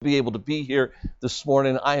be able to be here this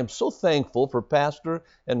morning. I am so thankful for Pastor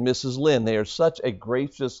and Mrs. Lynn. They are such a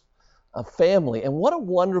gracious family. And what a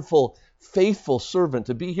wonderful, faithful servant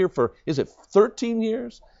to be here for, is it 13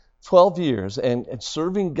 years? 12 years and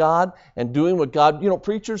serving God and doing what God,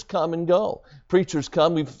 preachers come and go. Preachers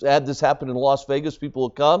come. We've had this happen in Las Vegas. People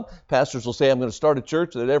will come. Pastors will say, I'm going to start a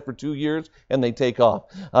church. They're there for 2 years and they take off.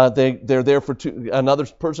 They're there for another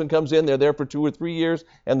person comes in. They're there for 2 or 3 years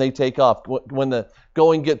and they take off. When the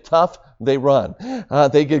going get tough, they run.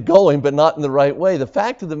 They get going, but not in the right way. The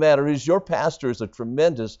fact of the matter is your pastor is a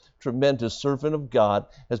tremendous, tremendous servant of God,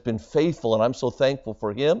 has been faithful, and I'm so thankful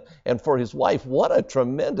for him and for his wife. What a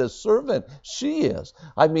tremendous servant she is.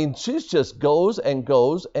 I mean, she just goes and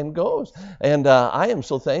goes and goes. And I am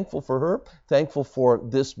so thankful for her, thankful for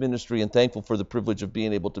this ministry, and thankful for the privilege of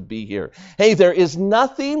being able to be here. Hey, there is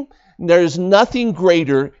nothing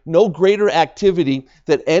greater, no greater activity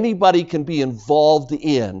that anybody can be involved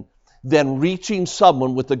in than reaching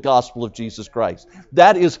someone with the gospel of Jesus Christ.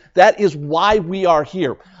 That is why we are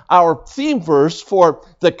here. Our theme verse for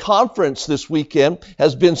the conference this weekend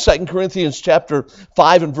has been 2 Corinthians chapter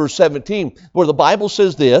 5 and verse 17, where the Bible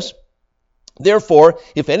says this, Therefore,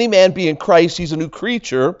 if any man be in Christ, he's a new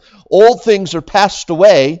creature. Old things are passed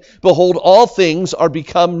away. Behold, all things are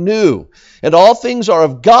become new. And all things are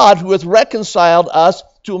of God, who hath reconciled us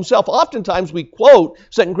to himself. Oftentimes we quote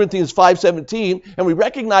 2 Corinthians 5:17, and we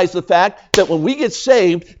recognize the fact that when we get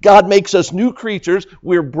saved, God makes us new creatures.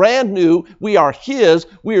 We're brand new. We are his.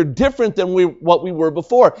 We are different than what we were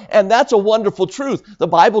before. And that's a wonderful truth. The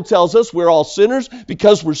Bible tells us we're all sinners.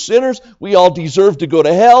 Because we're sinners, we all deserve to go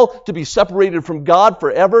to hell, to be separated from God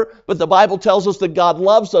forever. But the Bible tells us that God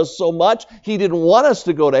loves us so much, he didn't want us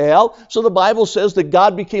to go to hell. So the Bible says that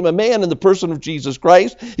God became a man in the person of Jesus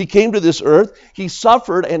Christ. He came to this earth. He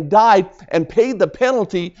suffered and died and paid the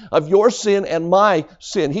penalty of your sin and my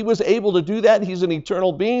sin. He was able to do that. He's an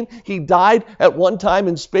eternal being. He died at one time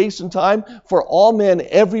in space and time for all men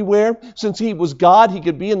everywhere. Since he was God, he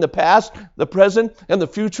could be in the past, the present, and the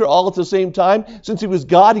future all at the same time. Since he was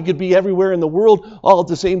God, he could be everywhere in the world all at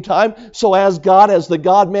the same time. So as God, as the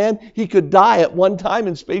God-man, he could die at one time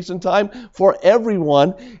in space and time for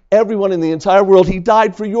everyone in the entire world. He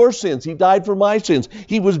died for your sins. He died for my sins.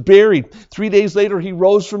 He was buried. 3 days later, he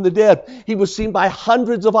rose from the dead. He was seen by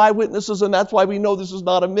hundreds of eyewitnesses, and that's why we know this is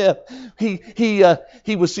not a myth.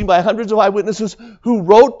 He was seen by hundreds of eyewitnesses who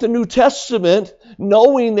wrote the New Testament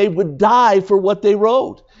knowing they would die for what they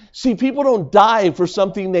wrote. See, people don't die for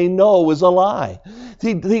something they know is a lie.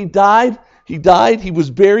 He died, he was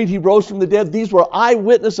buried, he rose from the dead. These were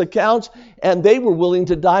eyewitness accounts, and they were willing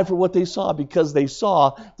to die for what they saw because they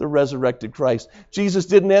saw the resurrected Christ. Jesus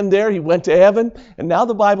didn't end there. He went to heaven, and now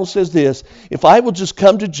the Bible says this, if I will just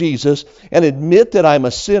come to Jesus and admit that I'm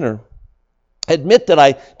a sinner, admit that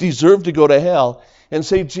I deserve to go to hell, and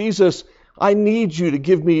say, Jesus, I need you to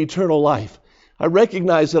give me eternal life. I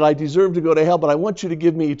recognize that I deserve to go to hell, but I want you to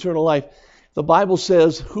give me eternal life. The Bible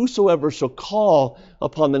says, whosoever shall call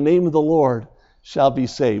upon the name of the Lord shall be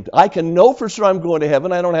saved. I can know for sure I'm going to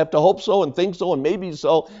heaven. I don't have to hope so and think so and maybe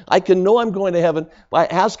so. I can know I'm going to heaven by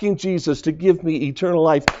asking Jesus to give me eternal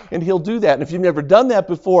life, and he'll do that. And if you've never done that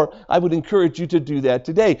before, I would encourage you to do that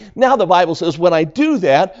today. Now the Bible says when I do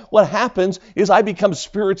that, what happens is I become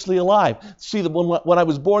spiritually alive. See, when I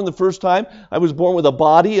was born the first time, I was born with a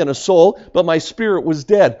body and a soul, but my spirit was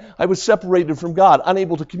dead. I was separated from God,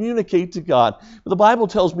 unable to communicate to God. But the Bible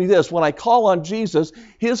tells me this, when I call on Jesus,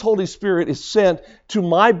 his Holy Spirit is sent to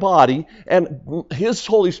my body, and his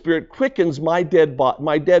Holy Spirit quickens my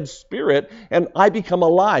dead spirit, and I become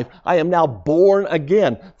alive. I am now born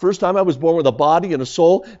again. First time I was born with a body and a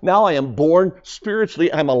soul. Now I am born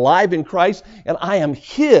spiritually. I'm alive in Christ, and I am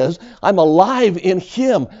his. I'm alive in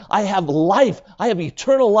him. I have life. I have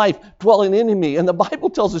eternal life dwelling in me. And the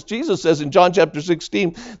Bible tells us, Jesus says in John chapter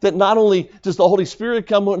 16, that not only does the Holy Spirit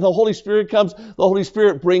come, when the Holy Spirit comes, the Holy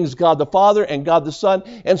Spirit brings God the Father and God the Son,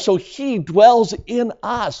 and so he dwells in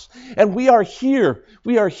us. And we are here.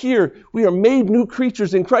 We are here. We are made new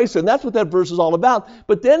creatures in Christ. And that's what that verse is all about.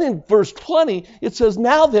 But then in verse 20, it says,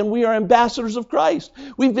 now then we are ambassadors of Christ.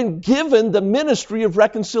 We've been given the ministry of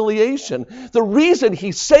reconciliation. The reason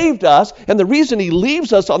he saved us and the reason he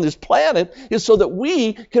leaves us on this planet is so that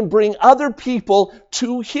we can bring other people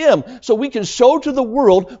to him. So we can show to the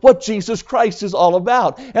world what Jesus Christ is all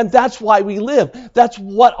about. And that's why we live. That's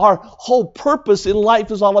what our whole purpose in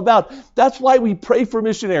life is all about. That's why we pray for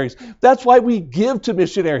missionaries. That's why we give to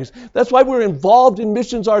missionaries. That's why we're involved in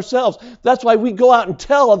missions ourselves. That's why we go out and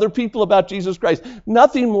tell other people about Jesus Christ.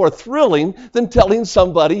 Nothing more thrilling than telling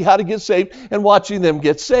somebody how to get saved and watching them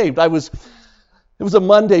get saved. It was a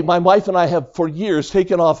Monday. My wife and I have for years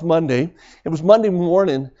taken off Monday. It was Monday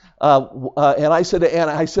morning, and I said to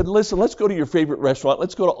Anna, I said, listen, let's go to your favorite restaurant.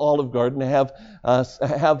 Let's go to Olive Garden and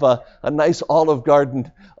have a nice Olive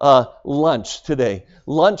Garden lunch today.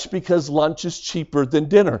 Lunch because lunch is cheaper than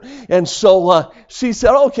dinner. And so she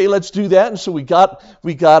said, okay, let's do that. And so we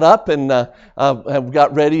got up and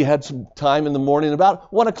got ready, had some time in the morning.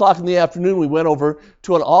 About 1 o'clock in the afternoon, we went over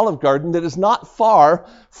to an Olive Garden that is not far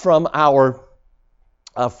from our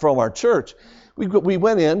church. We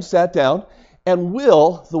went in, sat down, and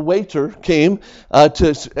Will, the waiter, came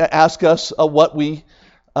to ask us how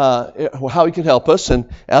he could help us, and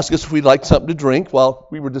ask us if we'd like something to drink while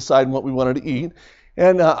we were deciding what we wanted to eat.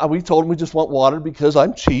 And we told him we just want water because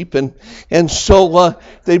I'm cheap, and so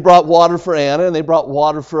they brought water for Anna, and they brought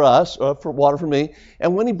water for us, water for me.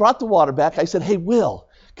 And when he brought the water back, I said, "Hey, Will,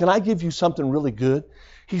 can I give you something really good?"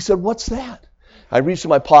 He said, "What's that?" I reached in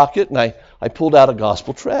my pocket and I pulled out a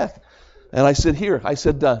gospel tract. And I said, "Here," I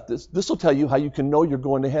said, this will tell you how you can know you're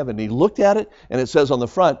going to heaven. And he looked at it, and it says on the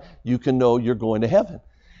front, "You can know you're going to heaven."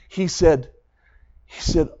 He said,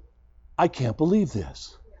 "I can't believe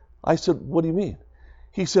this." I said, "What do you mean?"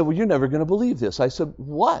 He said, "Well, you're never going to believe this." I said,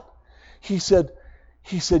 "What?" He said,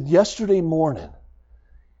 "Yesterday morning,"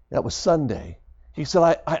 that was Sunday, he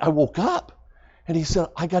said, I woke up, and he said,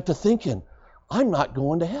 I got to thinking, I'm not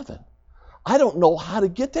going to heaven. I don't know how to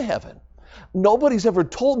get to heaven. Nobody's ever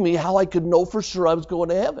told me how I could know for sure I was going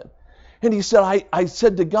to heaven. And he said, I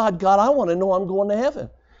said to God, I want to know I'm going to heaven.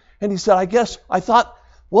 And he said, I thought,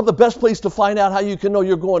 well, the best place to find out how you can know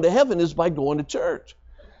you're going to heaven is by going to church.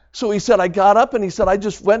 So he said, I got up and he said, I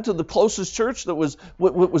just went to the closest church that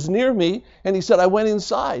was near me. And he said, I went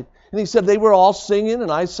inside. And he said, they were all singing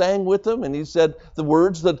and I sang with them. And he said the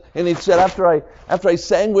words and he said, after I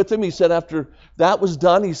sang with them, he said, after that was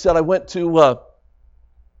done, he said, I went to,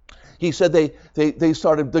 he said they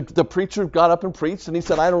started, the preacher got up and preached. And he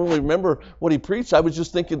said, I don't really remember what he preached. I was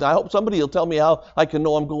just thinking, I hope somebody will tell me how I can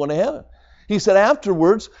know I'm going to heaven. He said,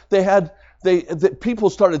 afterwards, the people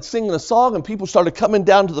started singing a song and people started coming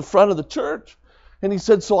down to the front of the church. And he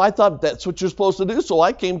said, so I thought that's what you're supposed to do. So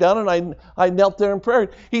I came down and I knelt there and prayed.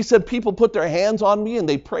 He said, people put their hands on me and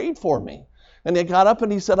they prayed for me. And they got up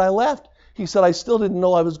and he said, I left. He said, I still didn't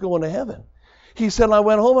know I was going to heaven. He said, and I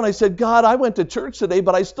went home and I said, God, I went to church today,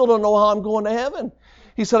 but I still don't know how I'm going to heaven.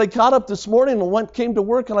 He said, I got up this morning and came to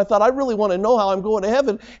work and I thought, I really want to know how I'm going to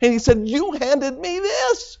heaven. And he said, you handed me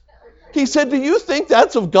this. He said, do you think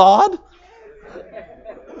that's of God?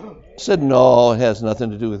 I said, no, it has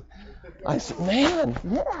nothing to do with. I said, man,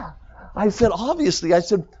 yeah. I said, obviously. I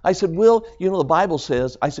said, Will, the Bible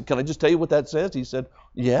says. I said, can I just tell you what that says? He said,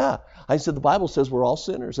 yeah. I said, the Bible says we're all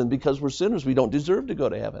sinners, and because we're sinners, we don't deserve to go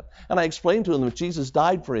to heaven. And I explained to him that Jesus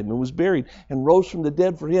died for him and was buried and rose from the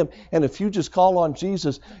dead for him. And if you just call on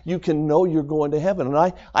Jesus, you can know you're going to heaven.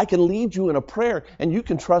 And I can lead you in a prayer, and you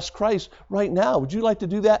can trust Christ right now. Would you like to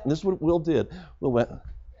do that? And this is what Will did. Will went,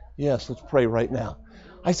 yes, let's pray right now.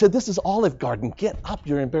 I said, this is Olive Garden. Get up,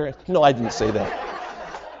 you're embarrassed. No, I didn't say that.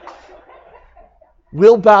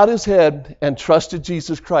 Will bowed his head and trusted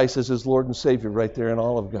Jesus Christ as his Lord and Savior right there in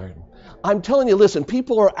Olive Garden. I'm telling you, listen,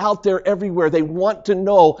 people are out there everywhere. They want to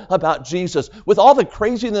know about Jesus. With all the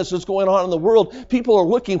craziness that's going on in the world, people are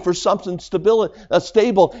looking for something stable.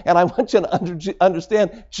 And I want you to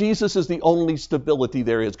understand, Jesus is the only stability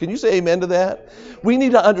there is. Can you say amen to that? We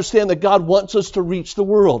need to understand that God wants us to reach the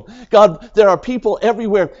world. God, there are people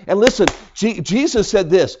everywhere. And listen, Jesus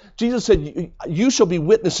said this. Jesus said, you shall be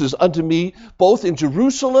witnesses unto me, both in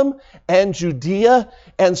Jerusalem and Judea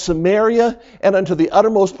and Samaria and unto the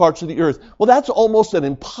uttermost parts of the earth. Well, that's almost an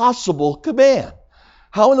impossible command.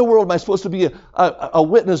 How in the world am I supposed to be a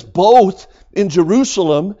witness both in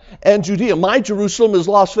Jerusalem and Judea? My Jerusalem is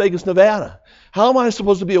Las Vegas, Nevada. How am I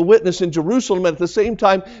supposed to be a witness in Jerusalem and at the same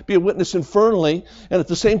time be a witness in Fernley and at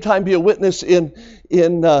the same time be a witness in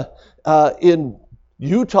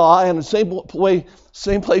Utah and the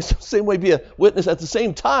same way be a witness at the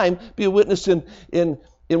same time be a witness in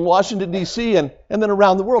Washington, D.C. and then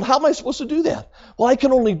around the world? How am I supposed to do that? Well, I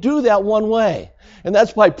can only do that one way. And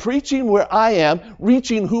that's by preaching where I am,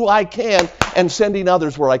 reaching who I can, and sending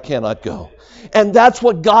others where I cannot go. And that's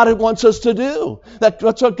what God wants us to do.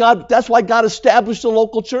 That's why God established a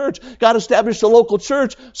local church. God established a local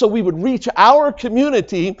church so we would reach our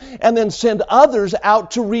community and then send others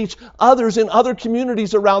out to reach others in other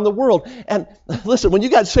communities around the world. And listen, when you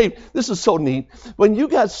got saved, this is so neat. When you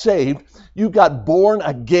got saved, you got born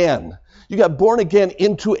again. You got born again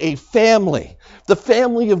into a family, the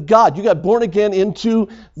family of God. You got born again into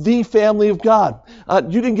the family of God.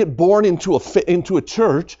 You didn't get born into a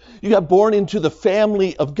church. You got born into the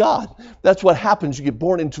family of God. That's what happens. You get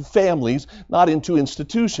born into families, not into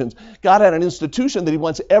institutions. God had an institution that he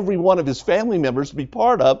wants every one of his family members to be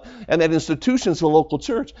part of, and that institution is the local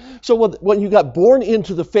church. So when you got born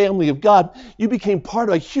into the family of God, you became part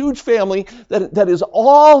of a huge family that is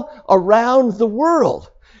all around the world.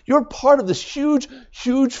 You're part of this huge,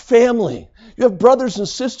 huge family. You have brothers and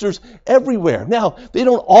sisters everywhere. Now, they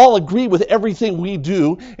don't all agree with everything we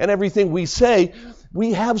do and everything we say.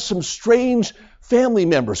 We have some strange family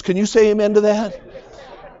members. Can you say amen to that?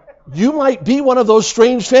 You might be one of those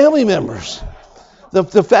strange family members.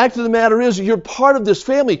 The fact of the matter is, you're part of this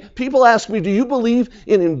family. People ask me, do you believe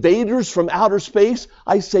in invaders from outer space?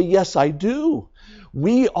 I say, yes, I do.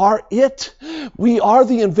 We are it. We are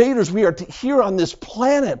the invaders. We are here on this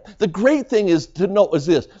planet. The great thing is to note is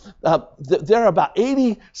this. There are about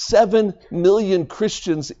 87 million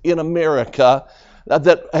Christians in America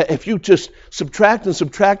that if you just subtract and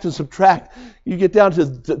subtract and subtract, you get down to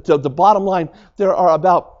the bottom line. There are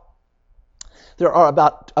about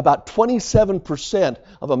 27%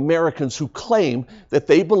 of Americans who claim that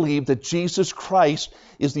they believe that Jesus Christ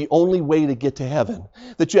is the only way to get to heaven,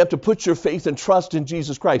 that you have to put your faith and trust in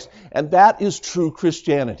Jesus Christ. And that is true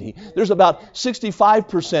Christianity. There's about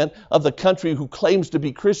 65% of the country who claims to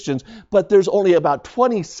be Christians, but there's only about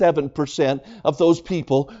 27% of those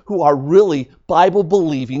people who are really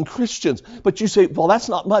Bible-believing Christians. But you say, well, that's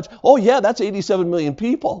not much. Oh yeah, that's 87 million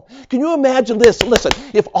people. Can you imagine this? Listen,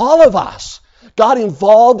 if all of us got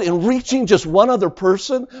involved in reaching just one other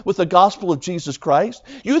person with the gospel of Jesus Christ,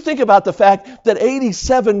 you think about the fact that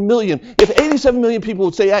 87 million, if 87 million people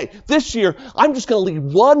would say, hey, this year, I'm just going to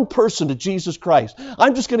lead one person to Jesus Christ.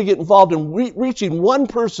 I'm just going to get involved in reaching one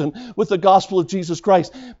person with the gospel of Jesus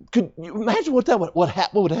Christ. Could you imagine what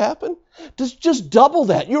would happen? Just double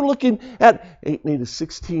that. You're looking at 8 and 8 is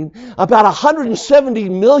 16, about 170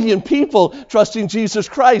 million people trusting Jesus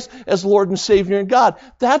Christ as Lord and Savior and God.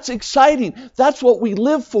 That's exciting. That's what we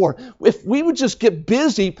live for. If we would just get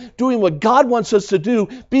busy doing what God wants us to do,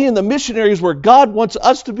 being the missionaries where God wants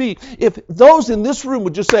us to be, if those in this room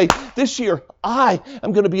would just say, this year, I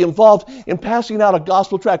am going to be involved in passing out a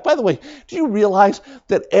gospel tract. By the way, do you realize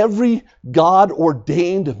that every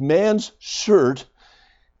God-ordained man's shirt,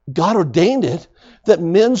 God ordained it, that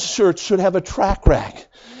men's shirts should have a tract rack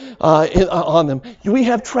on them. We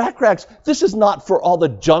have tract racks. This is not for all the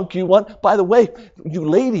junk you want. By the way, you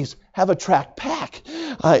ladies have a tract pack.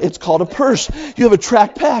 It's called a purse. You have a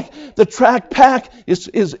tract pack. The tract pack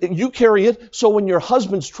is you carry it, so when your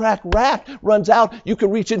husband's tract rack runs out, you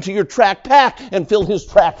can reach into your tract pack and fill his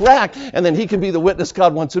tract rack, and then he can be the witness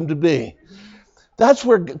God wants him to be. That's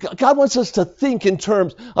where God wants us to think in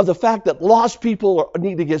terms of the fact that lost people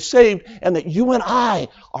need to get saved, and that you and I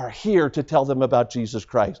are here to tell them about Jesus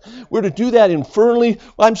Christ. We're to do that in Fernley.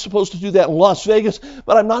 I'm supposed to do that in Las Vegas,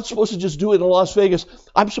 but I'm not supposed to just do it in Las Vegas.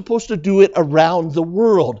 I'm supposed to do it around the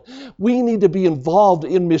world. We need to be involved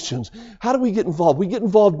in missions. How do we get involved? We get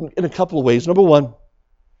involved in a couple of ways. Number one,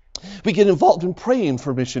 we get involved in praying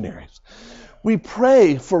for missionaries. We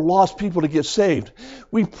pray for lost people to get saved.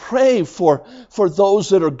 We pray for those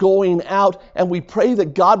that are going out, and we pray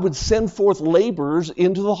that God would send forth laborers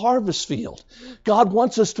into the harvest field. God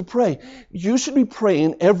wants us to pray. You should be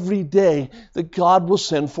praying every day that God will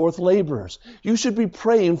send forth laborers. You should be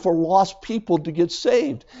praying for lost people to get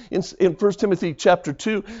saved. In 1 Timothy chapter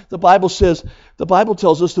 2, the Bible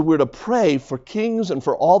tells us that we're to pray for kings and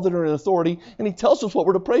for all that are in authority, and he tells us what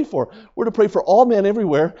we're to pray for. We're to pray for all men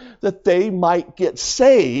everywhere, that they might get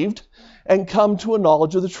saved and come to a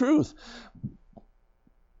knowledge of the truth.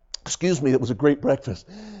 Excuse me, that was a great breakfast.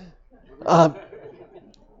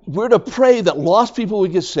 We're to pray that lost people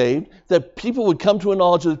would get saved, that people would come to a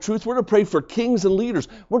knowledge of the truth. We're to pray for kings and leaders.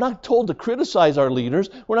 We're not told to criticize our leaders.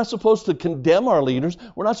 We're not supposed to condemn our leaders.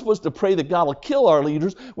 We're not supposed to pray that God will kill our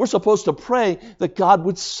leaders. We're supposed to pray that God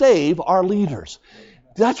would save our leaders.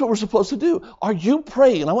 That's what we're supposed to do. Are you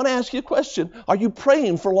praying? I want to ask you a question. Are you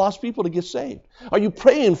praying for lost people to get saved? Are you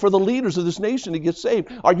praying for the leaders of this nation to get saved?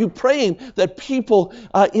 Are you praying that people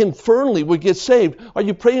in Fernley would get saved? Are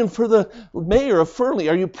you praying for the mayor of Fernley?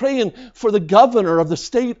 Are you praying for the governor of the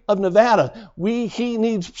state of Nevada? He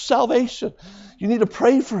needs salvation. You need to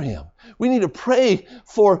pray for him. We need to pray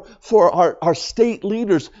for our state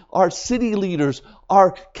leaders, our city leaders,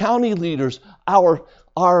 our county leaders, our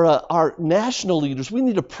national leaders. We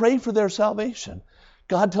need to pray for their salvation.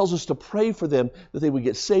 God tells us to pray for them that they would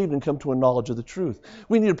get saved and come to a knowledge of the truth.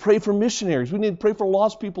 We need to pray for missionaries. We need to pray for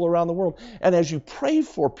lost people around the world. And as you pray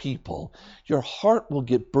for people, your heart will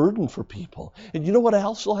get burdened for people. And you know what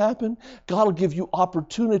else will happen? God will give you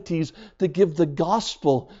opportunities to give the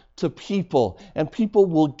gospel to people, and people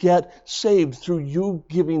will get saved through you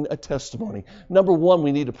giving a testimony. Number one,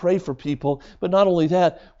 we need to pray for people, but not only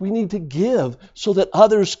that, we need to give so that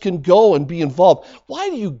others can go and be involved. Why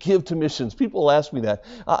do you give to missions? People ask me that.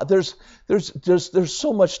 There's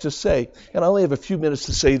so much to say, and I only have a few minutes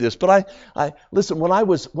to say this, but I listen, when I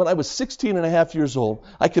was 16 and a half years old,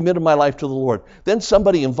 I committed my life to the Lord. Then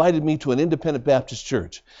somebody invited me to an independent Baptist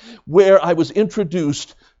church where I was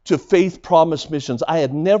introduced to Faith Promise Missions. I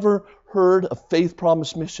had never heard of Faith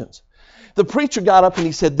Promise Missions. The preacher got up and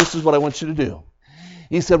he said, "This is what I want you to do."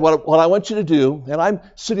 He said, what I want you to do, and I'm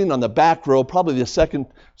sitting on the back row, probably the second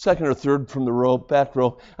or third from the back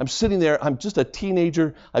row. I'm sitting there. I'm just a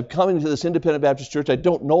teenager. I'm coming to this independent Baptist church. I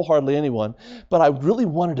don't know hardly anyone, but I really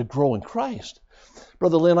wanted to grow in Christ.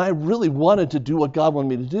 Brother Lynn, I really wanted to do what God wanted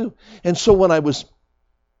me to do. And so when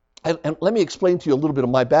and let me explain to you a little bit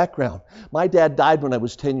of my background. My dad died when I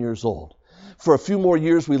was 10 years old. For a few more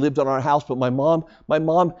years, we lived in our house, but my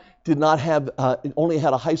mom did not have, only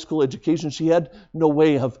had a high school education. She had no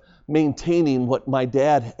way of maintaining what my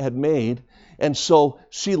dad had made, and so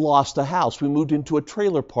she lost a house. We moved into a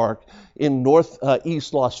trailer park in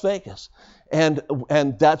northeast Las Vegas, and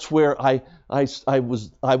that's where I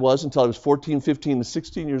was until I was 14, 15, and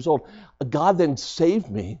 16 years old. God then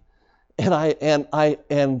saved me. And I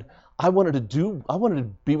wanted to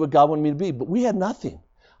be what God wanted me to be, but we had nothing.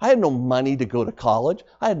 I had no money to go to college.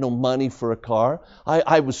 I had no money for a car.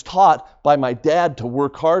 I was taught by my dad to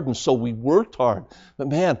work hard, and so we worked hard. But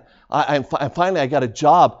man, finally I got a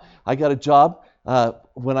job.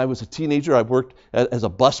 When I was a teenager. I worked as a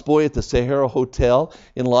busboy at the Sahara Hotel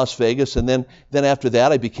in Las Vegas, and then after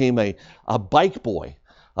that I became a bike boy.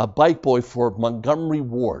 A bike boy for Montgomery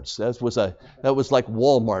Wards. That was like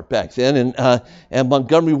Walmart back then, and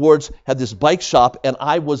Montgomery Wards had this bike shop, and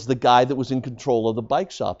I was the guy that was in control of the bike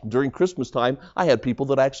shop. And during Christmas time, I had people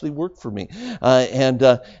that actually worked for me, and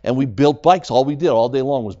we built bikes. All we did all day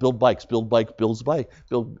long was build bikes. Build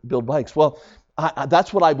bikes. Well,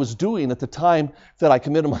 that's what I was doing at the time that I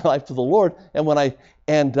committed my life to the Lord, and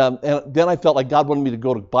then I felt like God wanted me to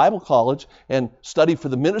go to Bible college and study for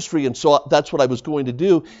the ministry, and so that's what I was going to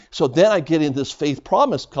do. So then I get in this Faith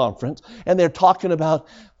Promise conference, and they're talking about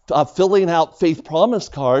filling out Faith Promise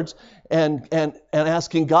cards and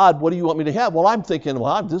asking God, what do you want me to have? Well, I'm thinking,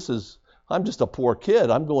 I'm just a poor kid.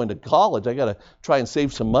 I'm going to college. I got to try and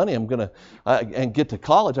save some money. I'm going to and get to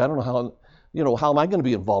college. I don't know how am I going to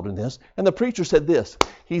be involved in this? And the preacher said this.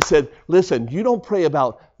 He said, listen, you don't pray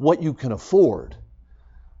about what you can afford.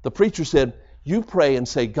 The preacher said, you pray and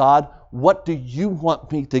say, God, what do you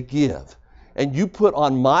want me to give? And you put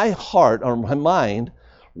on my heart or my mind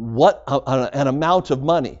an amount of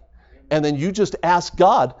money. And then you just ask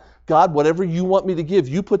God, whatever you want me to give,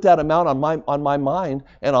 you put that amount on my mind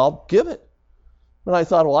and I'll give it. And I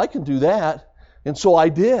thought, well, I can do that. And so I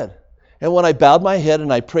did. And when I bowed my head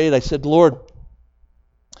and I prayed, I said, Lord,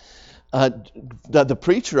 the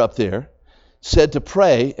preacher up there said to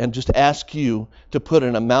pray and just ask you to put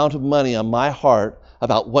an amount of money on my heart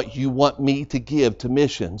about what you want me to give to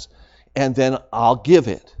missions, and then I'll give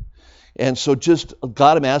it. And so just,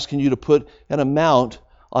 God, I'm asking you to put an amount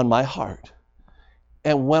on my heart.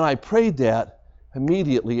 And when I prayed that,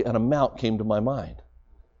 immediately an amount came to my mind.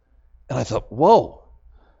 And I thought, whoa,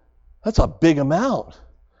 that's a big amount.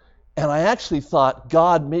 And I actually thought,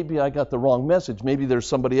 God, maybe I got the wrong message. Maybe there's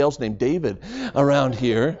somebody else named David around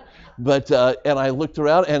here. But and I looked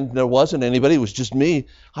around, and there wasn't anybody. It was just me.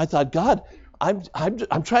 I thought, God,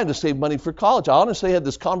 I'm trying to save money for college. I honestly had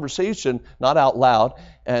this conversation, not out loud,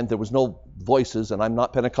 and there was no voices, and I'm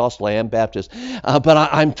not Pentecostal, I am Baptist. But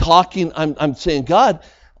I'm talking. I'm saying, God,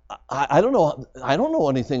 I don't know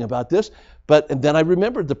anything about this. And then I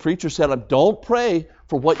remembered the preacher said, don't pray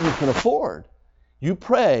for what you can afford. You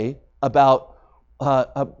pray about,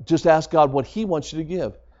 just ask God what He wants you to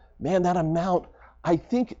give. Man, that amount, I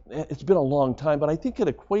think, it's been a long time, but I think it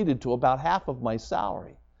equated to about half of my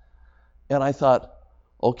salary. And I thought,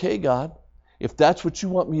 okay, God, if that's what you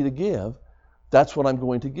want me to give, that's what I'm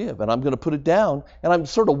going to give. And I'm going to put it down, and I'm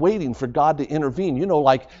sort of waiting for God to intervene. You know,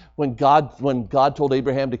 like when God told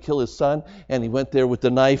Abraham to kill his son, and he went there with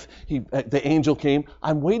the knife, the angel came.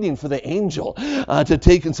 I'm waiting for the angel to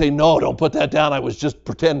take and say, no, don't put that down. I was just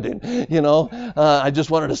pretending, I just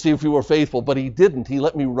wanted to see if you were faithful. But he didn't. He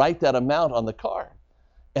let me write that amount on the card.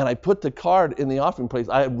 And I put the card in the offering place.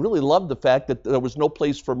 I really loved the fact that there was no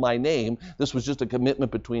place for my name. This was just a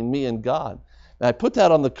commitment between me and God. And I put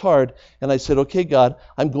that on the card, and I said, okay, God,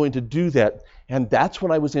 I'm going to do that. And that's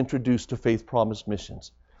when I was introduced to Faith Promise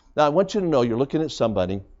Missions. Now, I want you to know you're looking at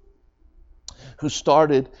somebody who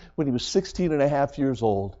started when he was 16 and a half years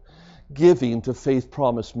old, giving to Faith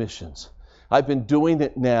Promise Missions. I've been doing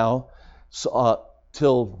it now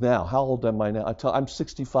till now. How old am I now? I'm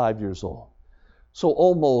 65 years old. So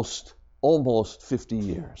almost 50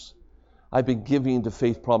 years. I've been giving to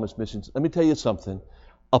Faith Promise Missions. Let me tell you something.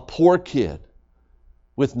 A poor kid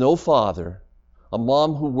with no father, a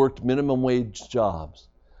mom who worked minimum wage jobs.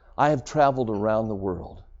 I have traveled around the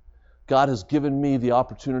world. God has given me the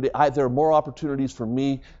opportunity. There are more opportunities for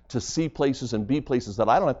me to see places and be places that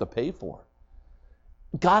I don't have to pay for.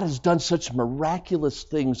 God has done such miraculous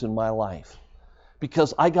things in my life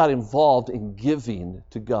because I got involved in giving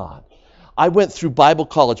to God. I went through Bible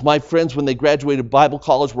college. My friends, when they graduated Bible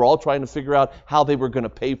college, were all trying to figure out how they were going to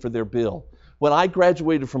pay for their bill. When I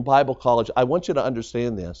graduated from Bible college, I want you to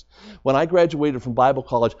understand this. When I graduated from Bible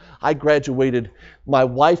college, my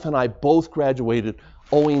wife and I both graduated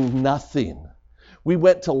owing nothing. We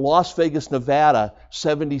went to Las Vegas, Nevada,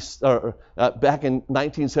 back in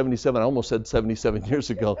 1977. I almost said 77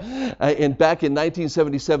 years ago. And back in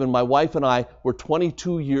 1977, my wife and I were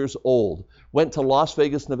 22 years old. Went to Las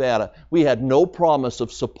Vegas, Nevada. We had no promise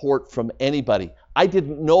of support from anybody. I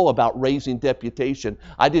didn't know about raising deputation.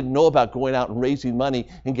 I didn't know about going out and raising money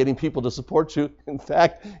and getting people to support you. In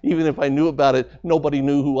fact, even if I knew about it, nobody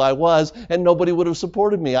knew who I was, and nobody would have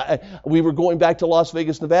supported me. We were going back to Las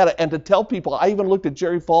Vegas, Nevada, and to tell people, I even looked at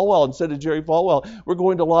Jerry Falwell and said to Jerry Falwell, we're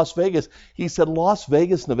going to Las Vegas. He said, Las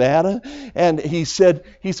Vegas, Nevada? And he said,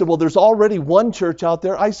 well, there's already one church out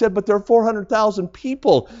there. I said, but there are 400,000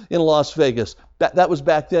 people in Las Vegas. That was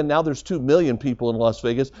back then. Now there's 2 million people in Las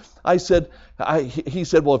Vegas. He said,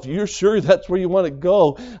 well, if you're sure that's where you want to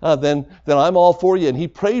go, then I'm all for you. And he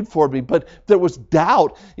prayed for me. But there was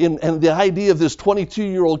doubt in the idea of this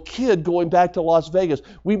 22-year-old kid going back to Las Vegas.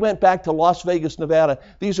 We went back to Las Vegas, Nevada.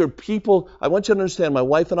 These are people, I want you to understand, my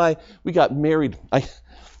wife and I, we got married.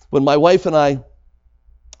 When my wife and I,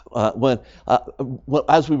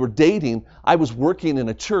 as we were dating, I was working in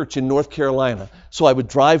a church in North Carolina. So I would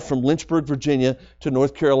drive from Lynchburg, Virginia to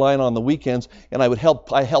North Carolina on the weekends, and I helped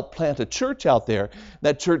plant a church out there.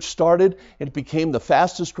 That church started, and it became the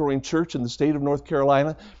fastest growing church in the state of North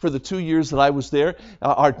Carolina. For the 2 years that I was there,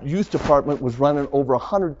 our youth department was running over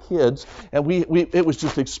 100 kids, and it was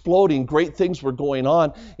just exploding. Great things were going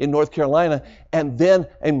on in North Carolina. And then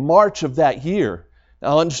in March of that year,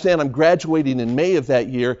 now understand, I'm graduating in May of that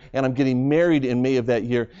year, and I'm getting married in May of that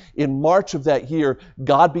year. In March of that year,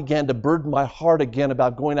 God began to burden my heart again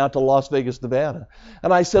about going out to Las Vegas, Nevada.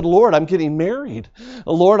 And I said, Lord, I'm getting married.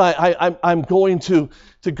 Lord, I'm going to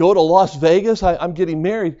go to Las Vegas. I'm getting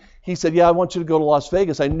married. He said, yeah, I want you to go to Las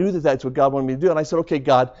Vegas. I knew that that's what God wanted me to do. And I said, okay,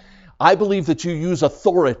 God, I believe that you use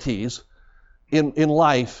authorities in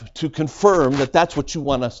life to confirm that that's what you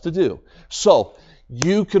want us to do. So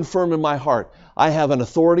you confirm in my heart. I have an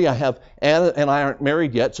authority. I have Anna, and I aren't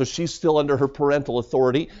married yet, so she's still under her parental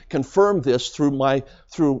authority. Confirm this through my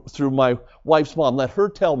wife's mom. Let her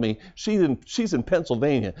tell me. She's in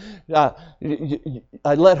Pennsylvania.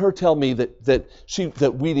 I let her tell me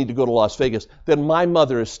that we need to go to Las Vegas. Then my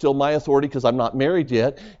mother is still my authority because I'm not married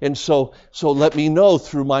yet, and so let me know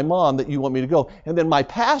through my mom that you want me to go. And then my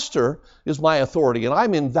pastor is my authority, and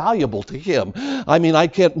I'm invaluable to him. I mean, I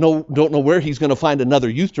don't know where he's going to find another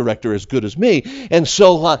youth director as good as me. And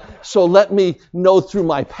so let me know through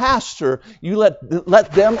my pastor. You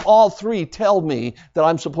let them all three tell me that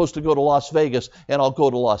I'm supposed to go to Las Vegas, and I'll go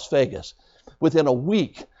to Las Vegas. Within a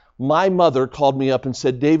week, my mother called me up and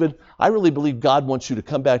said, David, I really believe God wants you to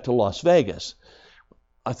come back to Las Vegas.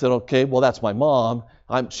 I said, okay, well, that's my mom.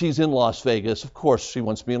 She's in Las Vegas. Of course, she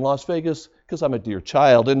wants me in Las Vegas because I'm a dear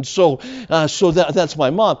child. And so that's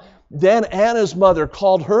my mom. Then Anna's mother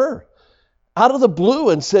called her out of the blue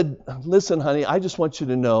and said, listen, honey, I just want you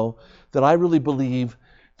to know that I really believe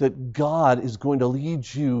that God is going to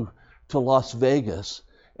lead you to Las Vegas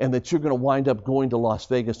and that you're going to wind up going to Las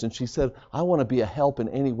Vegas. And she said, I want to be a help in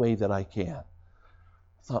any way that I can.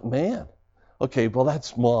 I thought, man, okay, well,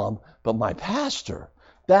 that's mom, but my pastor.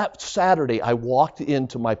 That Saturday, I walked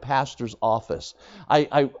into my pastor's office.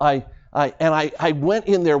 I went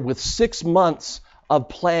in there with 6 months of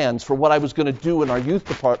plans for what I was going to do in our youth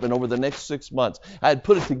department over the next 6 months. I had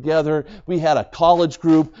put it together. We had a college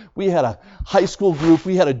group. We had a high school group.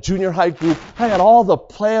 We had a junior high group. I had all the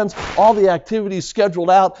plans, all the activities scheduled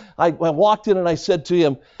out. I walked in and I said to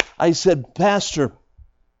him, I said, Pastor,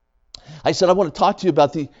 I said, I want to talk to you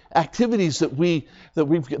about the activities that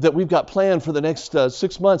we've got planned for the next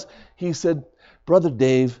 6 months. He said, Brother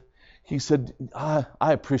Dave, he said, I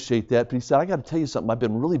appreciate that. But he said, I got to tell you something I've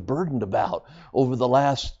been really burdened about over the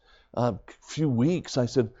last few weeks. I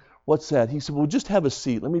said, what's that? He said, well, just have a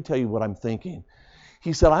seat. Let me tell you what I'm thinking.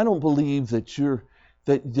 He said, I don't believe that you're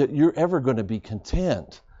ever going to be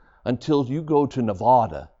content until you go to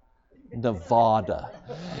Nevada.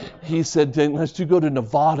 He said, unless you go to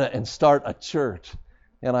Nevada and start a church.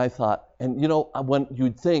 And I thought, and when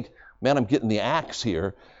you'd think, man, I'm getting the axe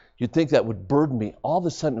here, you'd think that would burden me. All of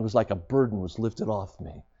a sudden, it was like a burden was lifted off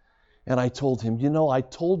me. And I told him, I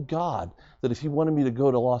told God that if he wanted me to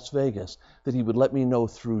go to Las Vegas, that he would let me know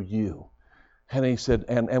through you. And he said,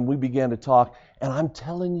 and we began to talk. And I'm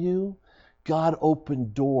telling you, God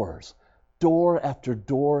opened doors, door after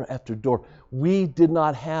door after door. We did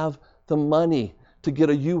not have the money to get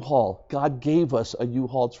a U-Haul. God gave us a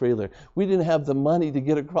U-Haul trailer. We didn't have the money to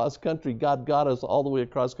get across country. God got us all the way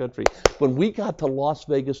across country. When we got to Las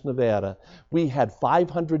Vegas, Nevada, we had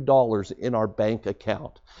 $500 in our bank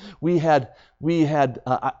account. We had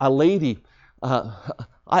a lady.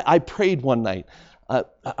 I prayed one night.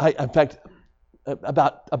 In fact,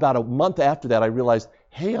 about a month after that, I realized,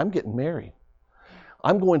 hey, I'm getting married.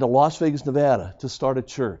 I'm going to Las Vegas, Nevada to start a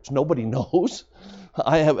church. Nobody knows.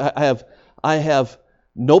 I have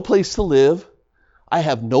no place to live. I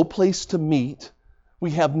have no place to meet.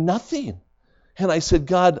 We have nothing. And I said,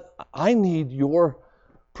 God, I need your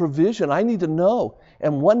provision. I need to know.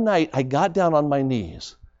 And one night I got down on my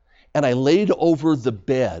knees and I laid over the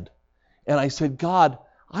bed and I said, God,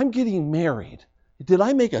 I'm getting married. Did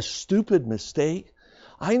I make a stupid mistake?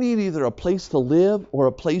 I need either a place to live or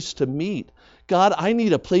a place to meet. God, I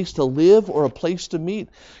need a place to live or a place to meet.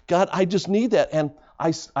 God, I just need that. And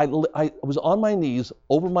I was on my knees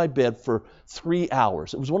over my bed for 3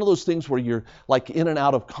 hours. It was one of those things where you're like in and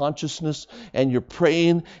out of consciousness and you're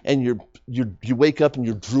praying and you wake up and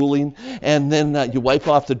you're drooling and then you wipe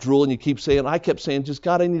off the drool and you keep saying, I kept saying, just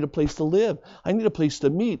God, I need a place to live. I need a place to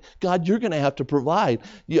meet. God, you're going to have to provide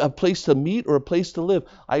a place to meet or a place to live.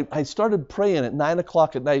 I started praying at 9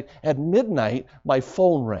 o'clock at night. At midnight, my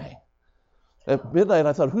phone rang. At midnight,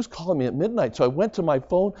 I thought, who's calling me at midnight? So I went to my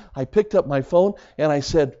phone, I picked up my phone, and I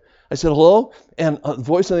said, hello? And a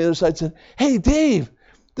voice on the other side said, hey, Dave,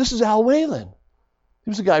 this is Al Whalen.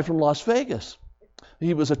 He was a guy from Las Vegas.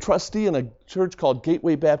 He was a trustee in a church called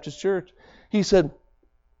Gateway Baptist Church. He said,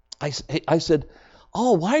 I said,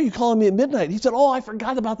 oh, why are you calling me at midnight? He said, oh, I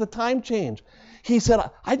forgot about the time change. He said,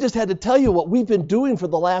 I just had to tell you what we've been doing for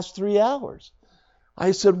the last 3 hours.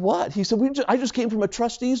 I said, what? He said, I just came from a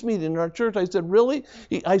trustees meeting in our church. I said, really?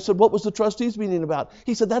 I said, what was the trustees meeting about?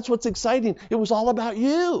 He said, that's what's exciting. It was all about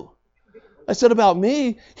you. I said, about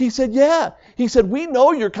me? He said, yeah. He said, we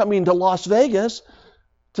know you're coming to Las Vegas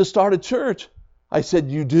to start a church. I said,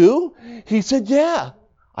 you do? He said, yeah.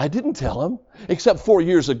 I didn't tell him, except 4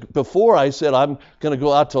 years before I said, I'm going to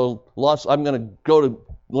go out to I'm going to go to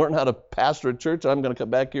learn how to pastor a church, and I'm going to come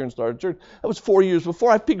back here and start a church. That was 4 years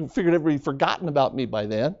before. I figured everybody had forgotten about me by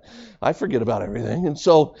then. I forget about everything. And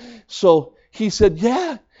so he said,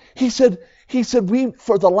 yeah. He said, we,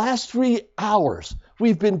 for the last 3 hours,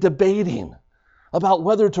 we've been debating about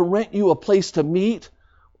whether to rent you a place to meet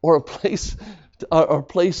or a place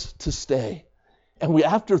to stay. And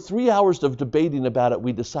after 3 hours of debating about it,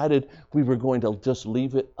 we decided we were going to just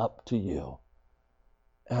leave it up to you.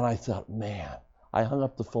 And I thought, man, I hung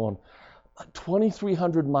up the phone.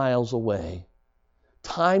 2,300 miles away,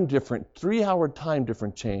 time different, 3-hour time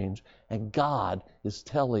different change, and God is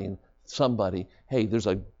telling somebody, hey, there's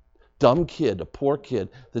a dumb kid, a poor kid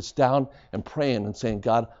that's down and praying and saying,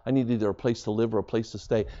 God, I need either a place to live or a place to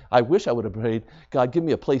stay. I wish I would have prayed, God, give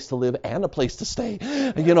me a place to live and a place to stay.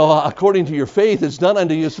 According to your faith, it's done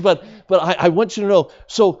unto you. But I want you to know,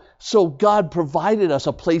 so God provided us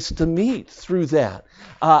a place to meet through that.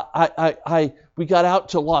 We got out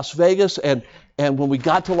to Las Vegas, and when we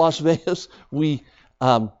got to Las Vegas, we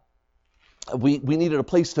needed a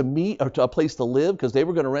place to meet or a place to live because they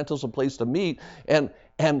were going to rent us a place to meet.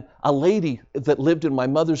 And a lady that lived in my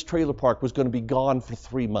mother's trailer park was going to be gone for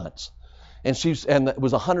 3 months. And it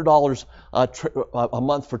was $100 a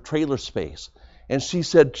month for trailer space. And she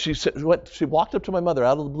walked up to my mother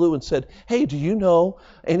out of the blue and said, hey, do you know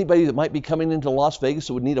anybody that might be coming into Las Vegas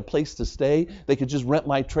that would need a place to stay? They could just rent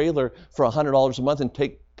my trailer for $100 a month and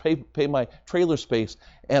pay my trailer space.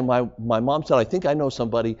 And my mom said, I think I know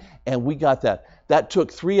somebody, and we got that. That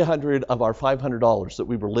took $300 of our $500 that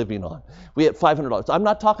we were living on. We had $500. I'm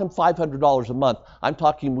not talking $500 a month. I'm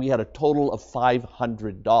talking we had a total of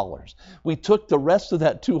 $500. We took the rest of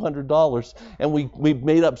that $200 and we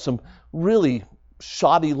made up some really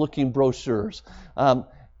shoddy-looking brochures.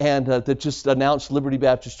 And that just announced Liberty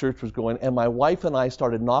Baptist Church was going. And my wife and I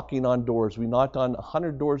started knocking on doors. We knocked on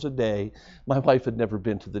 100 doors a day. My wife had never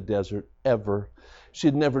been to the desert, ever. She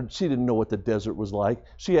didn't know what the desert was like.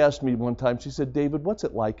 She asked me one time, she said, David, what's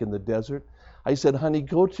it like in the desert? I said, honey,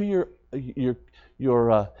 go to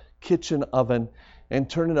your kitchen oven and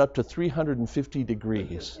turn it up to 350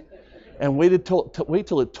 degrees. And wait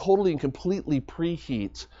till it totally and completely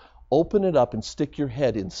preheats. Open it up and stick your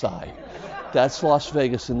head inside. That's Las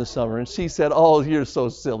Vegas in the summer. And she said, oh, you're so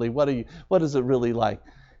silly. What is it really like?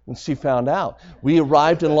 And she found out. We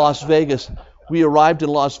arrived in Las Vegas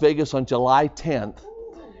on July 10th.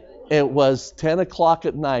 It was 10 o'clock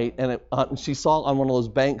at night, and she saw on one of those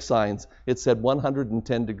bank signs, it said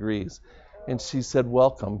 110 degrees. And she said,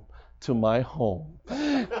 welcome to my home.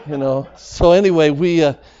 So anyway, we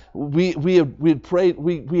had prayed,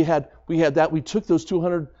 we had that, we took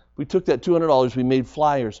that $200, we made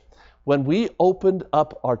flyers. When we opened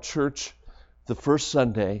up our church the first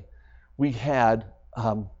Sunday, we had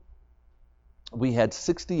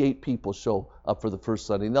 68 people show up for the first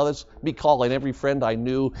Sunday. Now that's me calling every friend I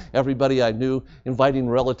knew, everybody I knew, inviting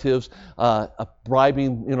relatives,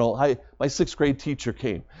 bribing. My sixth grade teacher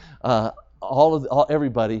came.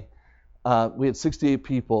 Everybody. We had 68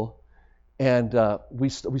 people, and we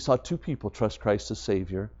saw 2 people trust Christ as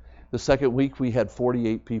Savior. The second week we had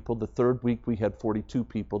 48 people. The third week we had 42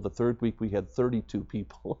 people. The third week we had 32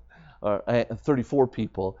 people, 34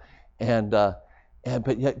 people,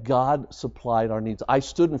 but yet God supplied our needs. I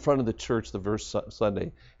stood in front of the church the first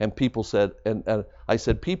Sunday, and people said, and I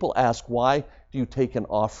said, people ask, why do you take an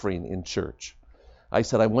offering in church? I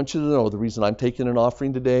said, I want you to know the reason I'm taking an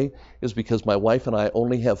offering today is because my wife and I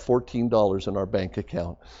only have $14 in our bank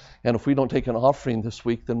account. And if we don't take an offering this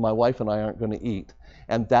week, then my wife and I aren't going to eat.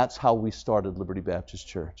 And that's how we started Liberty Baptist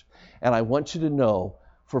Church. And I want you to know,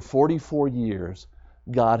 for 44 years,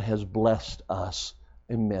 God has blessed us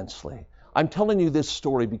immensely. I'm telling you this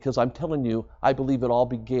story because I'm telling you, I believe it all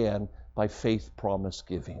began by faith promise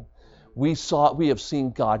giving. We have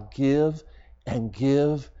seen God give and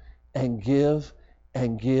give and give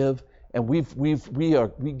and give, and we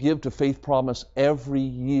give to Faith Promise every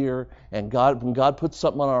year. And when God puts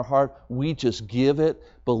something on our heart, we just give it,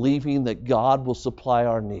 believing that God will supply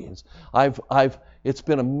our needs. It's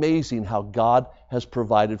been amazing how God has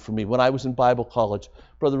provided for me. When I was in Bible college,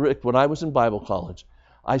 Brother Rick,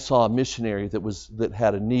 I saw a missionary that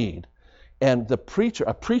had a need, and a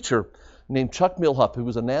preacher named Chuck Milhup, who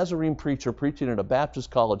was a Nazarene preacher preaching at a Baptist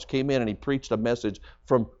college, came in and he preached a message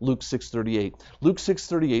from Luke 6:38. Luke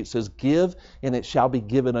 6:38 says, give and it shall be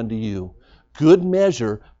given unto you. Good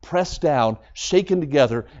measure, pressed down, shaken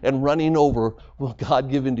together, and running over will God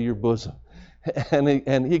give into your bosom. And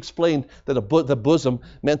he explained that the bosom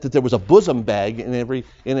meant that there was a bosom bag in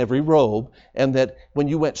every robe, and that when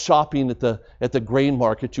you went shopping at the grain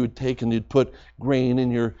market, you would take and you'd put grain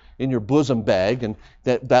in your bosom bag, and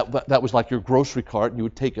that was like your grocery cart, and you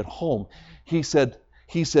would take it home. He said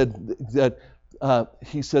that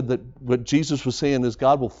what Jesus was saying is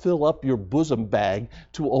God will fill up your bosom bag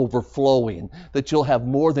to overflowing, that you'll have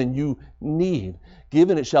more than you need.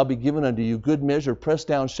 Given it shall be given unto you, good measure, pressed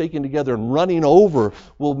down, shaken together, and running over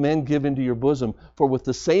will men give into your bosom. For with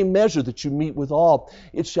the same measure that you meet withal,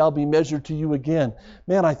 it shall be measured to you again.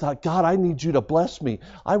 Man, I thought, God, I need you to bless me.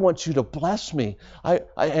 I want you to bless me.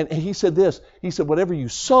 And he said this. He said, whatever you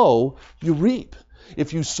sow, you reap.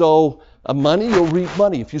 If you sow money, you'll reap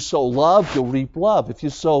money. If you sow love, you'll reap love. If you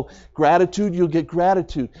sow gratitude, you'll get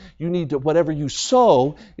gratitude. You need to, whatever you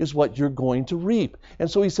sow is what you're going to reap. And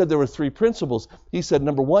so he said there were 3 principles. He said,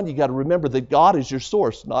 number 1, you got to remember that God is your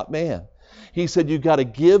source, not man. He said you got to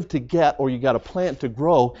give to get, or you got to plant to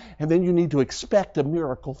grow, and then you need to expect a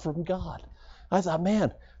miracle from God. I thought,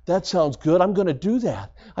 man, that sounds good. I'm going to do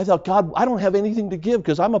that. I thought, God, I don't have anything to give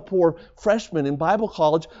because I'm a poor freshman in Bible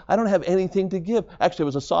college. I don't have anything to give. Actually, I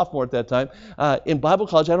was a sophomore at that time. In Bible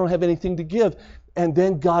college, I don't have anything to give. And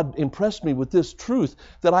then God impressed me with this truth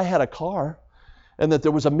that I had a car, and that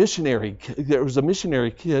there was a missionary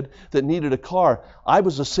kid that needed a car. I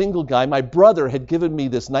was a single guy. My brother had given me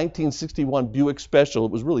this 1961 Buick Special.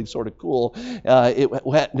 It was really sort of cool.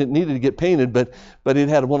 It needed to get painted, but it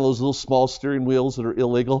had one of those little small steering wheels that are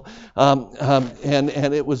illegal. And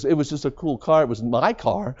it was just a cool car. It was my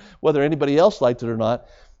car, whether anybody else liked it or not.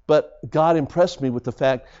 But God impressed me with the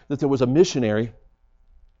fact that there was a missionary,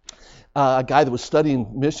 a guy that was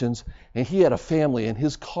studying missions, and he had a family, and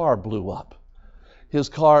his car blew up. His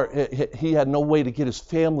car, he had no way to get his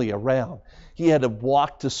family around. He had to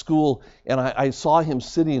walk to school, and I saw him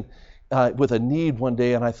sitting with a need one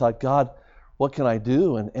day, and I thought, God, what can I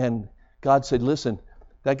do? And God said, listen,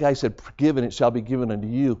 that guy said, give and it shall be given unto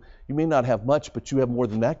you. You may not have much, but you have more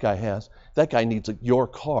than that guy has. That guy needs your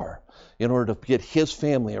car in order to get his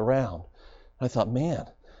family around. I thought, man.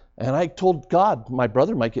 And I told God, my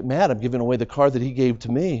brother might get mad. I'm giving away the car that he gave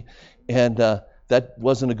to me. And that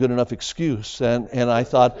wasn't a good enough excuse. And I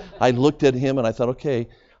thought, I looked at him and I thought, okay.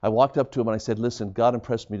 I walked up to him and I said, listen, God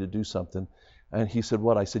impressed me to do something. And he said,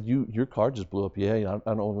 what? I said, your car just blew up. Yeah, I don't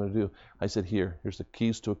know what I'm going to do. I said, here's the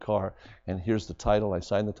keys to a car, and here's the title. I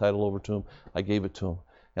signed the title over to him. I gave it to him.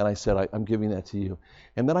 And I said, I'm giving that to you.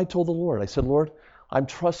 And then I told the Lord, I said, Lord, I'm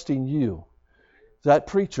trusting you. That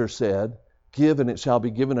preacher said, give and it shall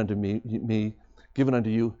be given unto me, given unto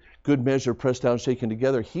you, good measure, pressed down, shaken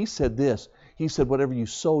together. He said this. He said, whatever you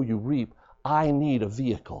sow, you reap. I need a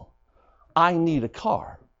vehicle. I need a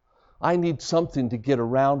car. I need something to get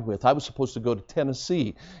around with. I was supposed to go to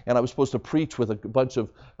Tennessee, and I was supposed to preach with a bunch of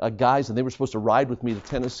guys, and they were supposed to ride with me to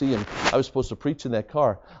Tennessee, and I was supposed to preach in that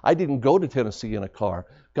car. I didn't go to Tennessee in a car.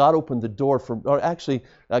 God opened the door God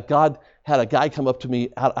had a guy come up to me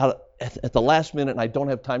at the last minute, and I don't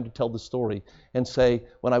have time to tell the story, and say,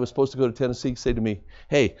 when I was supposed to go to Tennessee, say to me,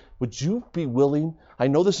 hey, would you be willing? I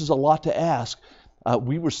know this is a lot to ask.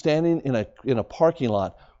 We were standing in a parking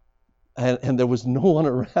lot, and there was no one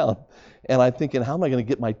around, and I'm thinking, how am I going to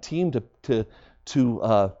get my team to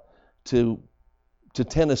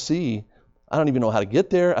Tennessee? I don't even know how to get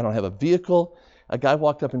there. I don't have a vehicle. A guy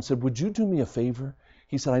walked up and said, would you do me a favor?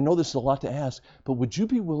 He said, I know this is a lot to ask, but would you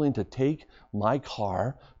be willing to take my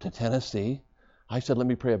car to Tennessee? I said, let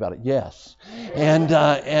me pray about it. Yes.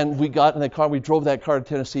 And we got in the car. We drove that car to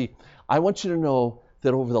Tennessee. I want you to know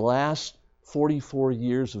that over the last 44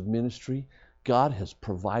 years of ministry, God has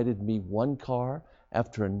provided me one car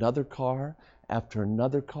after another car after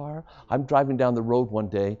another car. I'm driving down the road one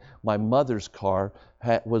day. My mother's car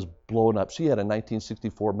was blown up. She had a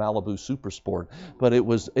 1964 Malibu Super Sport, but it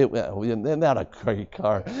was not a great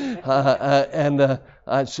car. But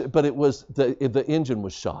it was the engine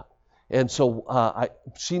was shot, and so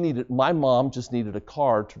my mom just needed a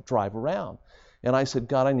car to drive around. And I said,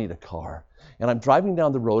 God, I need a car. And I'm driving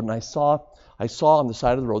down the road, and I saw on the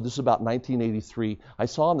side of the road, this is about 1983, I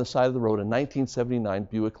saw on the side of the road a 1979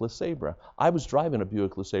 Buick LeSabre. I was driving a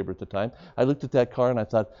Buick LeSabre at the time. I looked at that car and I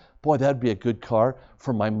thought, boy, that'd be a good car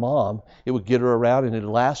for my mom. It would get her around and it'd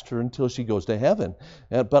last her until she goes to heaven.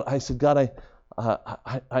 But I said, God,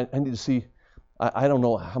 I need to see, I don't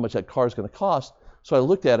know how much that car is going to cost. So I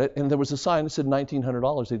looked at it, and there was a sign that said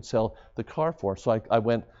 $1,900 they'd sell the car for. So I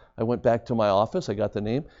went back to my office, I got the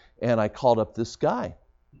name, and I called up this guy.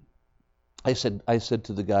 I said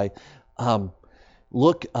to the guy,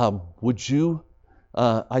 look, would you,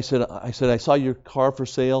 I said, I saw your car for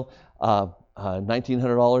sale,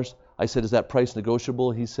 $1,900. I said, is that price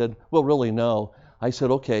negotiable? He said, well, really, no. I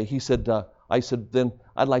said, okay. He said, then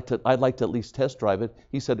I'd like to at least test drive it.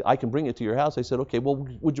 He said, I can bring it to your house. I said, okay, well,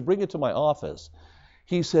 would you bring it to my office?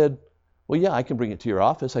 He said, well, yeah, I can bring it to your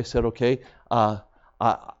office. I said, okay, I'm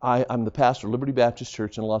the pastor of Liberty Baptist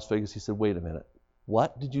Church in Las Vegas. He said, wait a minute.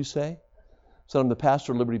 What did you say? I said, I'm the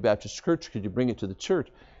pastor of Liberty Baptist Church. Could you bring it to the church?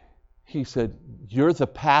 He said, you're the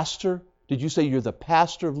pastor? Did you say you're the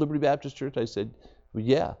pastor of Liberty Baptist Church? I said, well,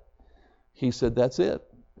 yeah. He said, that's it.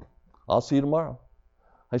 I'll see you tomorrow.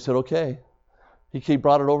 I said, okay. He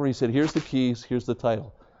brought it over. He said, here's the keys. Here's the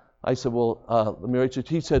title. I said, well, let me write you.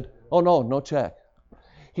 He said, oh, no check.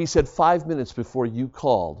 He said, 5 minutes before you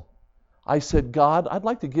called, I said, God, I'd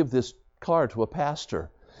like to give this car to a pastor.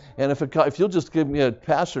 And if you'll just give me a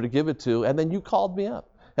pastor to give it to, and then you called me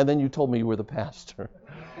up, and then you told me you were the pastor.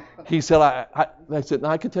 He said, I said, now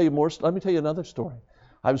I can tell you more. Let me tell you another story.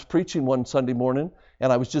 I was preaching one Sunday morning,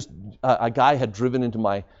 and I was just, a guy had driven into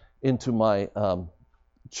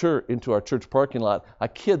our church parking lot, a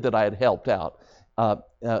kid that I had helped out,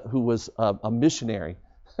 who was a missionary.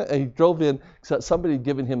 He drove in, somebody had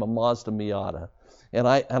given him a Mazda Miata. And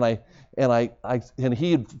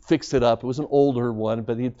he had fixed it up. It was an older one,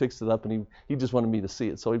 but he had fixed it up, and he just wanted me to see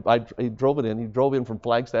it. So he drove it in. He drove in from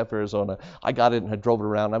Flagstaff, Arizona. I got it and I drove it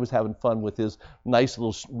around. I was having fun with his nice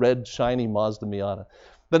little red, shiny Mazda Miata.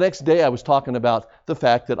 The next day, I was talking about the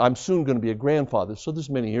fact that I'm soon going to be a grandfather. So this is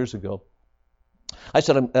many years ago. I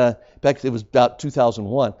said, back it was about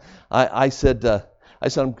 2001. I said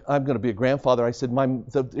I'm going to be a grandfather. I said,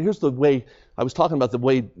 here's the way, I was talking about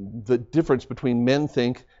the difference between men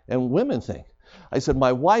think and women think. I said,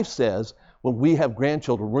 my wife says when we have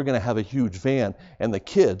grandchildren, we're going to have a huge van, and the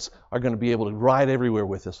kids are going to be able to ride everywhere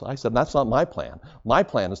with us. I said, that's not my plan. My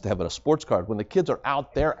plan is to have a sports car. When the kids are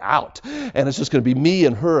out, they're out. And it's just going to be me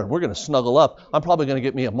and her, and we're going to snuggle up. I'm probably going to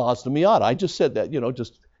get me a Mazda Miata. I just said that,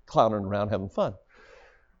 just clowning around, having fun.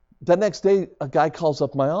 The next day, a guy calls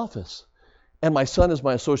up my office, and my son is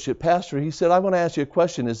my associate pastor. He said, I want to ask you a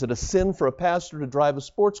question. Is it a sin for a pastor to drive a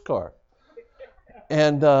sports car?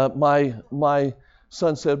 And my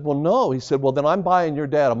son said, well, no. He said, well, then I'm buying your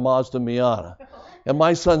dad a Mazda Miata. And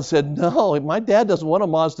my son said, no, my dad doesn't want a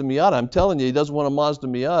Mazda Miata. I'm telling you, he doesn't want a Mazda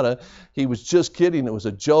Miata. He was just kidding. It was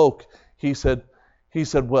a joke. He said,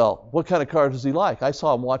 well, what kind of car does he like? I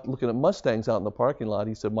saw him looking at Mustangs out in the parking lot.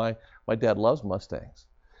 He said, my dad loves Mustangs.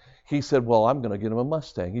 He said, well, I'm going to get him a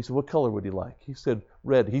Mustang. He said, what color would he like? He said,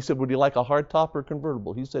 red. He said, would he like a hardtop or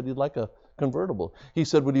convertible? He said he'd like a convertible. He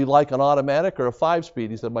said, would he like an automatic or a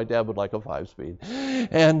 5-speed? He said, my dad would like a 5-speed.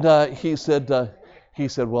 And he said,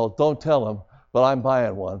 well, don't tell him, but I'm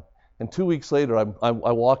buying one. And 2 weeks later, I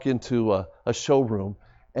walk into a showroom,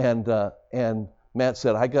 and Matt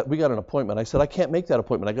said, we got an appointment. I said, I can't make that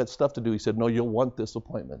appointment. I got stuff to do. He said, no, you'll want this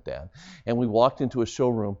appointment, Dad. And we walked into a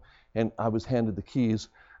showroom, and I was handed the keys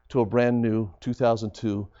to a brand new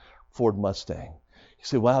 2002 Ford Mustang. You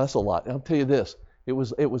say, wow, that's a lot. And I'll tell you this, it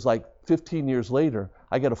was like 15 years later,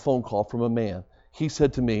 I got a phone call from a man. He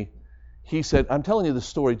said to me, I'm telling you this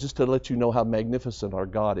story just to let you know how magnificent our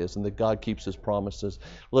God is and that God keeps his promises.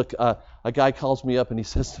 Look, a guy calls me up and he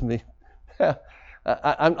says to me,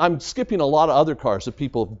 I'm skipping a lot of other cars that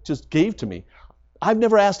people just gave to me. I've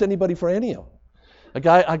never asked anybody for any of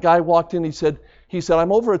them. A guy walked in, he said,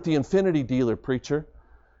 I'm over at the Infinity dealer, preacher.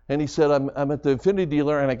 And he said, I'm at the Infinity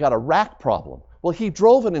dealer and I got a rack problem. Well, he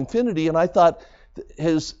drove an Infinity and I thought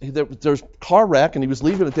there's car rack and he was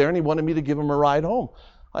leaving it there and he wanted me to give him a ride home.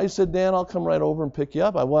 I said, Dan, I'll come right over and pick you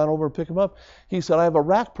up. I went over and pick him up. He said, I have a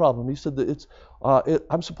rack problem. He said that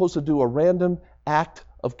I'm supposed to do a random act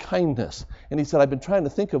of kindness. And he said, I've been trying to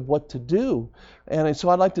think of what to do. And so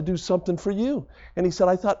I'd like to do something for you. And he said,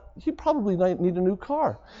 I thought you probably need a new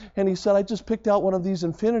car. And he said, I just picked out one of these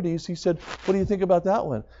Infinities. He said, what do you think about that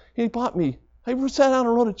one? He bought me, I sat down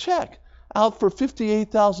and wrote a check out for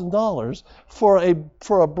 $58,000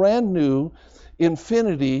 for a brand new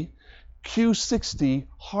Infinity Q60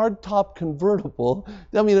 hardtop convertible.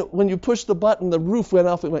 I mean, when you push the button, the roof went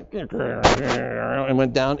off. It went and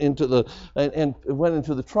went down into the and it went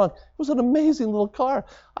into the trunk. It was an amazing little car.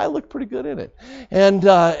 I looked pretty good in it, and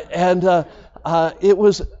it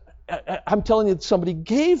was. I'm telling you, somebody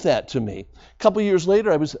gave that to me. A couple of years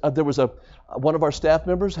later, there was one of our staff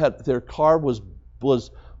members had their car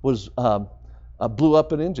blew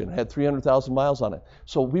up an engine, had 300,000 miles on it.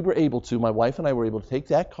 So my wife and I were able to take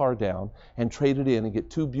that car down and trade it in and get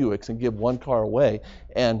 2 Buicks and give one car away.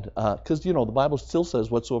 And because, the Bible still says,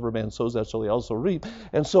 whatsoever man sows, that shall he also reap.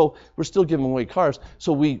 And so we're still giving away cars.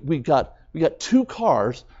 So we got 2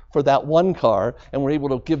 cars for that one car, and we're able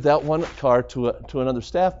to give that one car to another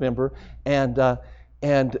staff member, and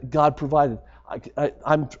God provided.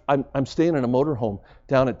 I'm staying in a motorhome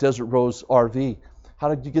down at Desert Rose RV.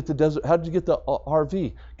 How did you get the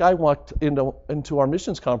RV? Guy walked into our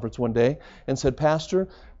missions conference one day and said, Pastor,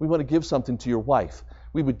 we want to give something to your wife.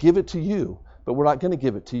 We would give it to you, but we're not going to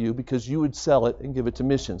give it to you because you would sell it and give it to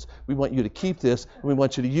missions. We want you to keep this, and we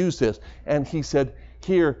want you to use this. And he said,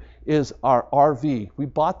 here is our RV. We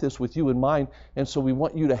bought this with you in mind, and so we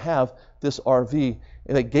want you to have this RV.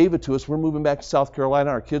 And they gave it to us. We're moving back to South Carolina.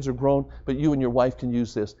 Our kids are grown, but you and your wife can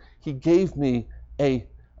use this. He gave me a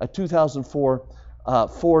 2004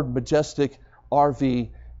 Ford Majestic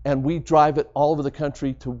RV, and we drive it all over the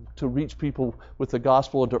country to reach people with the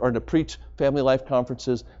gospel or to preach family life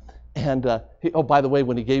conferences. And by the way,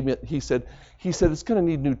 when he gave me it, he said it's going to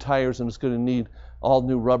need new tires and it's going to need all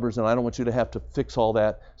new rubbers, and I don't want you to have to fix all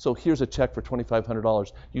that. So here's a check for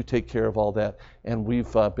 $2,500. You take care of all that, and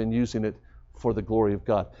we've been using it for the glory of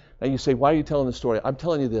God. Now you say, why are you telling this story? I'm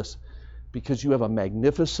telling you this because you have a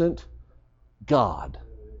magnificent God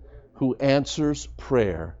who answers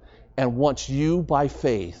prayer and wants you by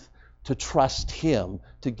faith to trust him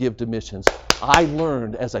to give to missions. I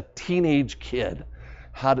learned as a teenage kid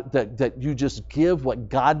that you just give what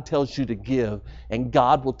God tells you to give, and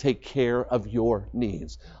God will take care of your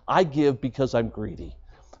needs. I give because I'm greedy.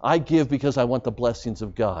 I give because I want the blessings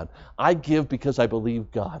of God. I give because I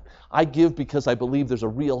believe God. I give because I believe there's a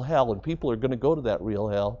real hell, and people are going to go to that real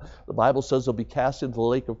hell. The Bible says they'll be cast into the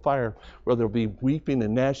lake of fire where there'll be weeping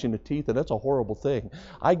and gnashing of teeth, and that's a horrible thing.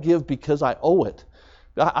 I give because I owe it.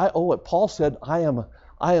 I owe it. Paul said, I am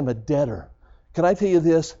a debtor. Can I tell you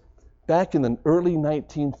this? Back in the early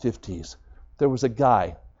 1950s, there was a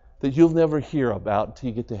guy that you'll never hear about until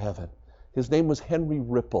you get to heaven. His name was Henry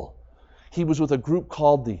Ripple. He was with a group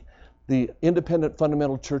called the Independent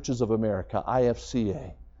Fundamental Churches of America,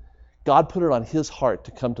 IFCA. God put it on his heart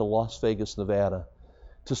to come to Las Vegas, Nevada,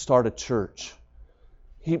 to start a church.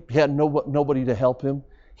 He had nobody to help him.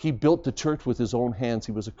 He built the church with his own hands.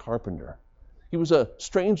 He was a carpenter. He was a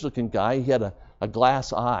strange-looking guy. He had a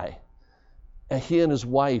glass eye. And he and his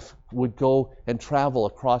wife would go and travel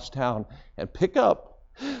across town and pick up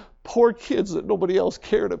poor kids that nobody else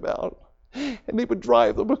cared about. And they would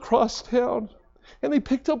drive them across town. And they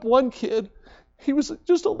picked up one kid. He was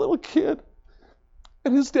just a little kid.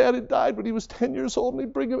 And his dad had died when he was 10 years old. And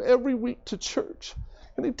they'd bring him every week to church.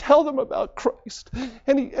 And he'd tell them about Christ.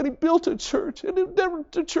 And he built a church. And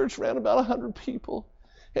the church ran about 100 people.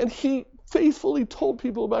 And he faithfully told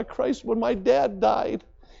people about Christ. When my dad died,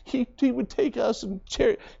 he would take us and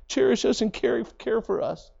cherish us and care for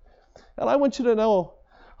us. And I want you to know,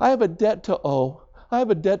 I have a debt to owe. I have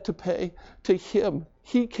a debt to pay to him.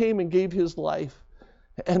 He came and gave his life.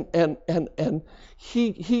 And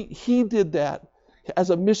he did that as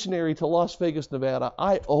a missionary to Las Vegas, Nevada.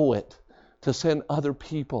 I owe it to send other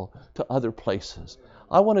people to other places.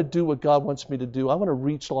 I want to do what God wants me to do. I want to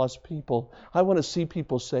reach lost people. I want to see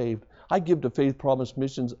people saved. I give to Faith Promise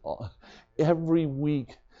Missions every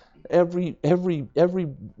week. Every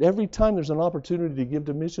time there's an opportunity to give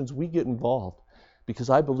to missions, we get involved because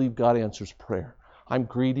I believe God answers prayer. I'm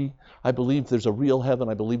greedy. I believe there's a real heaven.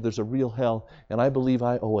 I believe there's a real hell. And I believe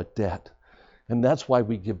I owe a debt. And that's why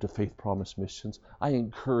we give to Faith Promise Missions. I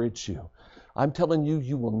encourage you. I'm telling you,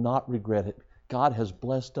 you will not regret it. God has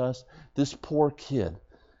blessed us. This poor kid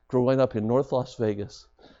growing up in North Las Vegas,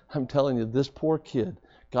 I'm telling you, this poor kid,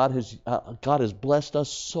 God has blessed us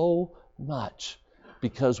so much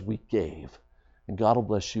because we gave. And God will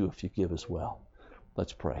bless you if you give as well.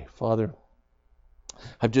 Let's pray. Father,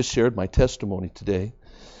 I've just shared my testimony today.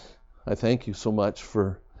 I thank you so much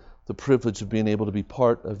for the privilege of being able to be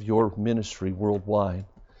part of your ministry worldwide.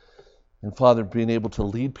 And Father, being able to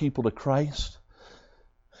lead people to Christ,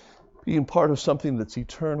 being part of something that's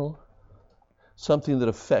eternal, something that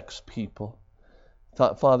affects people.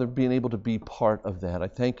 Father, being able to be part of that. I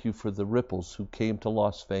thank you for the ripples who came to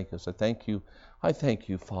Las Vegas. I thank you,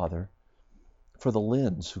 Father, for the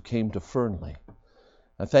Lynns who came to Fernley.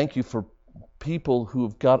 I thank you for people who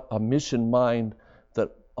have got a mission mind that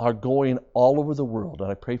are going all over the world. And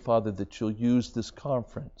I pray, Father, that you'll use this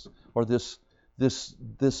conference or this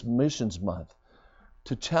missions month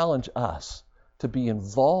to challenge us to be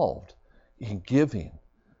involved in giving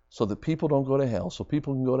so that people don't go to hell, so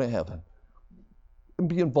people can go to heaven. And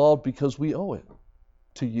be involved because we owe it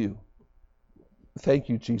to you. Thank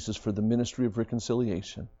you, Jesus, for the ministry of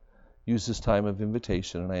reconciliation. Use this time of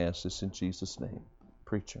invitation, and I ask this in Jesus' name.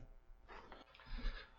 Preacher.